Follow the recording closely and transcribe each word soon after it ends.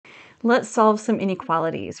Let's solve some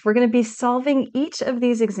inequalities. We're going to be solving each of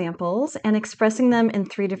these examples and expressing them in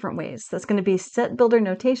 3 different ways. That's going to be set builder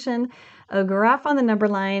notation, a graph on the number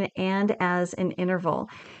line, and as an interval.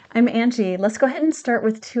 I'm Angie. Let's go ahead and start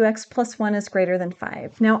with 2x plus 1 is greater than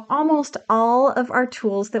 5. Now, almost all of our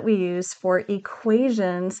tools that we use for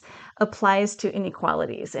equations applies to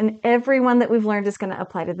inequalities, and every one that we've learned is going to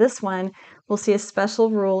apply to this one. We'll see a special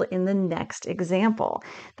rule in the next example.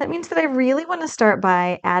 That means that I really want to start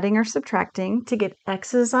by adding or subtracting to get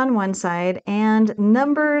x's on one side and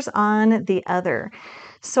numbers on the other.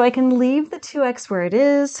 So I can leave the 2x where it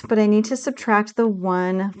is, but I need to subtract the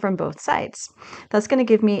 1 from both sides. That's going to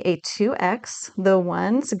give me a 2x. The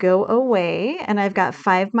 1's go away, and I've got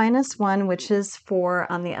 5 minus 1, which is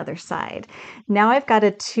 4 on the other side. Now I've got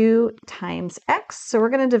a 2 times x, so we're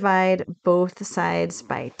going to divide both sides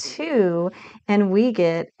by 2, and we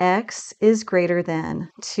get x is greater than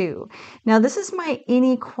 2. Now this is my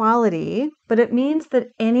inequality, but it means that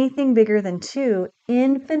anything bigger than 2,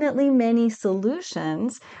 infinitely many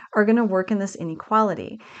solutions are going to work in this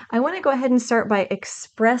inequality. I want to go ahead and start by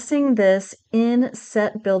expressing this in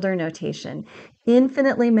set builder notation.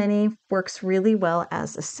 Infinitely many works really well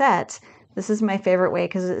as a set. This is my favorite way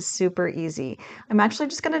because it's super easy. I'm actually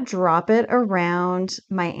just going to drop it around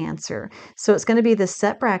my answer. So it's going to be the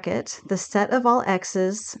set bracket, the set of all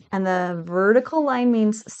x's, and the vertical line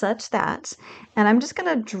means such that, and I'm just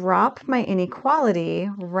going to drop my inequality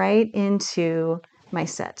right into my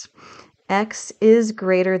set. X is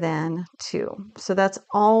greater than 2. So that's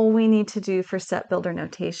all we need to do for set builder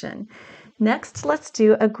notation. Next, let's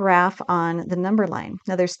do a graph on the number line.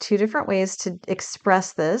 Now there's 2 different ways to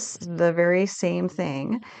express this, the very same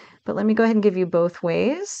thing, but let me go ahead and give you both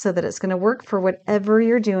ways so that it's going to work for whatever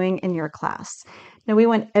you're doing in your class. Now we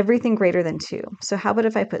want everything greater than 2. So how about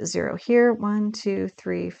if I put 0 here, 1, 2,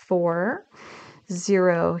 3, 4,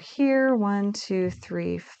 0 here, 1, 2,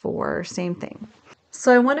 3, 4, same thing.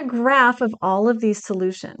 So I want a graph of all of these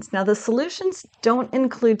solutions. Now the solutions don't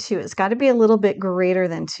include 2. It's got to be a little bit greater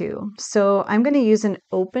than 2. So I'm going to use an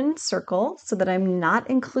open circle so that I'm not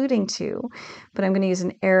including 2, but I'm going to use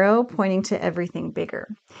an arrow pointing to everything bigger.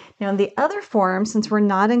 Now in the other form, since we're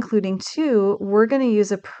not including 2, we're going to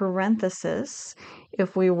use a parenthesis.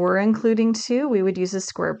 If we were including 2, we would use a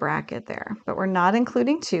square bracket there, but we're not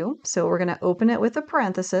including 2, so we're going to open it with a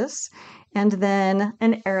parenthesis and then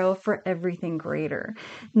an arrow for everything greater.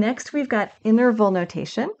 Next, we've got interval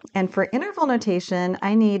notation, and for interval notation,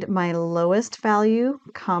 I need my lowest value,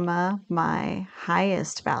 comma, my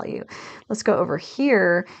highest value. Let's go over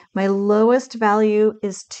here. My lowest value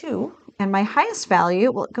is 2. And my highest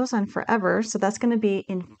value, well, it goes on forever, so that's going to be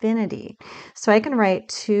infinity. So I can write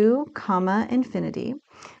 2, comma, infinity,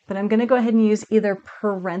 but I'm going to go ahead and use either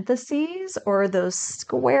parentheses or those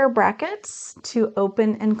square brackets to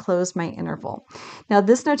open and close my interval. Now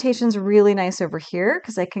this notation is really nice over here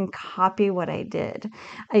because I can copy what I did.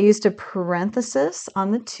 I used a parenthesis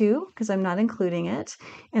on the 2 because I'm not including it,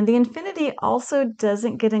 and the infinity also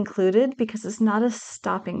doesn't get included because it's not a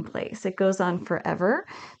stopping place. It goes on forever,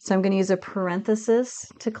 so I'm going to use a parenthesis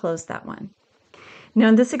to close that one. Now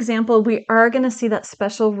in this example, we are going to see that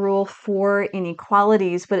special rule for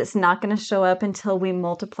inequalities, but it's not going to show up until we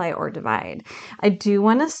multiply or divide. I do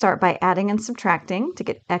want to start by adding and subtracting to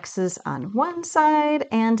get x's on one side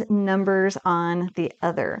and numbers on the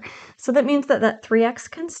other. So that means that that 3x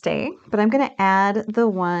can stay, but I'm going to add the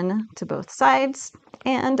 1 to both sides,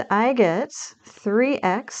 and I get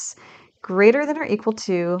 3x greater than or equal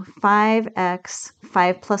to 5x,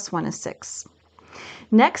 5 plus 1 is 6.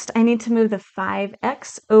 Next, I need to move the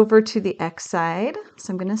 5x over to the x side.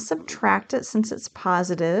 So I'm going to subtract it since it's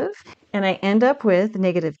positive. And I end up with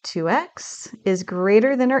negative 2x is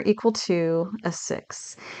greater than or equal to a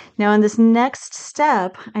 6. Now in this next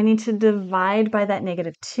step, I need to divide by that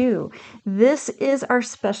negative 2. This is our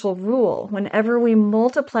special rule. Whenever we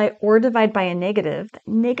multiply or divide by a negative, the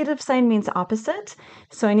negative sign means opposite.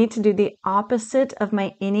 So I need to do the opposite of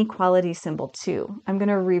my inequality symbol too. I'm going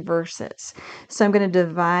to reverse it. So I'm going to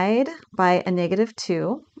divide by a negative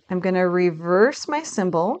 2. I'm going to reverse my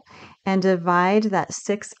symbol and divide that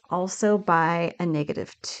 6 also by a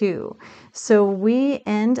negative 2. So we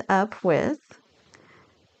end up with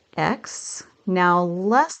x now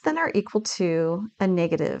less than or equal to a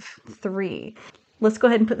negative 3. Let's go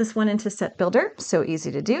ahead and put this one into set builder. So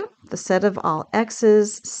easy to do. The set of all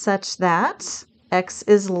x's such that x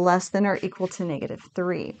is less than or equal to negative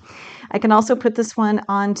 3. I can also put this one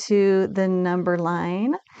onto the number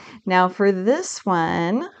line. Now for this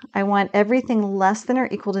one, I want everything less than or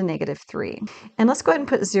equal to negative 3. And let's go ahead and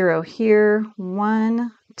put 0 here,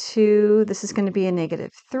 1, 2, this is going to be a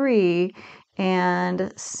negative 3,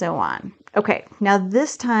 and so on. Okay, now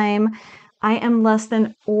this time I am less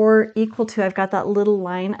than or equal to, I've got that little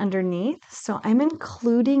line underneath, so I'm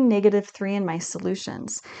including -3 in my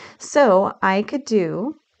solutions. So I could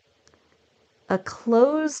do a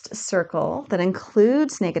closed circle that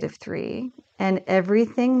includes -3 and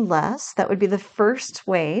everything less. That would be the first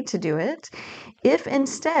way to do it. If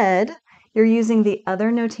instead you're using the other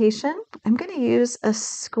notation, I'm going to use a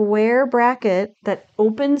square bracket that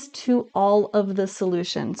opens to all of the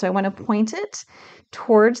solutions. So I want to point it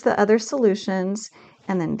towards the other solutions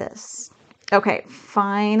and then this. Okay,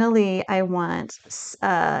 finally I want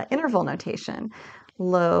interval notation.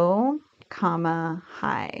 Low, comma,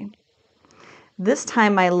 high. This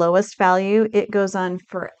time my lowest value, it goes on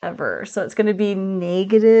forever. So it's going to be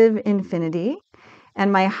 -infinity. And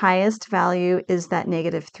my highest value is that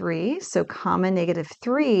 -3. So comma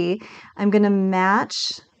 -3, I'm going to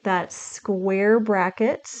match that square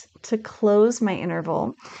bracket to close my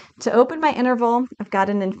interval. To open my interval, I've got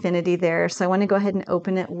an infinity there. So I want to go ahead and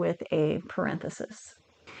open it with a parenthesis.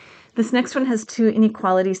 This next one has two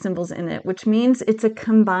inequality symbols in it, which means it's a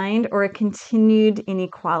combined or a continued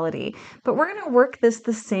inequality. But we're going to work this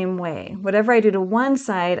the same way. Whatever I do to one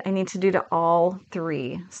side, I need to do to all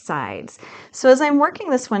three sides. So as I'm working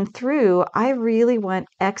this one through, I really want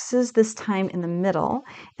x's this time in the middle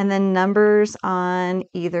and then numbers on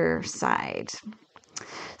either side.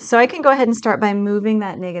 So I can go ahead and start by moving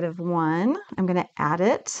that -1. I'm going to add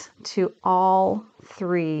it to all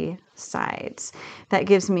three sides. That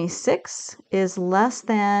gives me 6 is less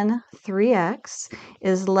than 3x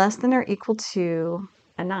is less than or equal to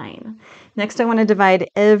a 9. Next, I want to divide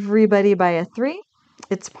everybody by a 3.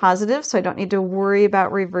 It's positive, so I don't need to worry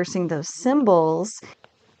about reversing those symbols.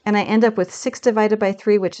 And I end up with 6 divided by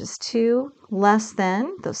 3, which is 2, less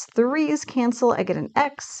than, those 3's cancel, I get an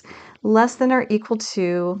x, less than or equal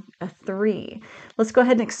to a 3. Let's go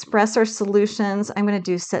ahead and express our solutions. I'm going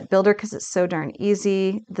to do set builder because it's so darn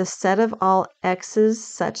easy. The set of all x's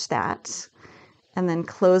such that, and then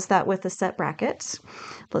close that with a set bracket.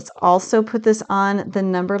 Let's also put this on the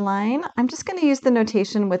number line. I'm just going to use the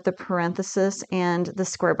notation with the parenthesis and the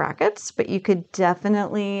square brackets, but you could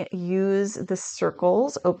definitely use the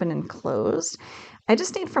circles open and closed. I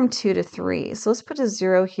just need from 2 to 3. So let's put a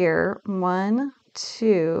 0 here. 1,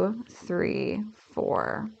 2, 3,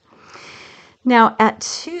 4. Now at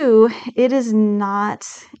 2, it is not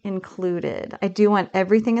included. I do want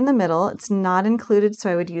everything in the middle. It's not included,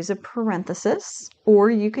 so I would use a parenthesis,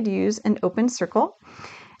 or you could use an open circle.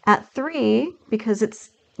 At 3, because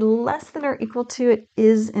it's less than or equal to, it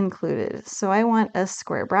is included. So I want a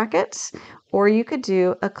square bracket, or you could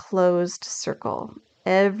do a closed circle.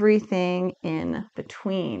 Everything in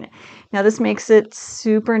between. Now this makes it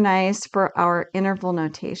super nice for our interval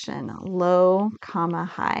notation. Low, comma,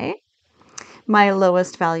 high. My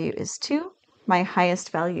lowest value is 2. My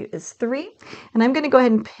highest value is 3. And I'm going to go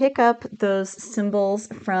ahead and pick up those symbols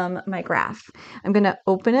from my graph. I'm going to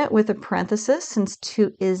open it with a parenthesis since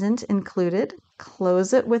 2 isn't included.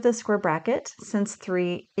 Close it with a square bracket since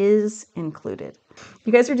 3 is included.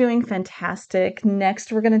 You guys are doing fantastic.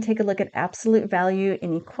 Next, we're going to take a look at absolute value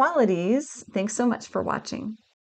inequalities. Thanks so much for watching.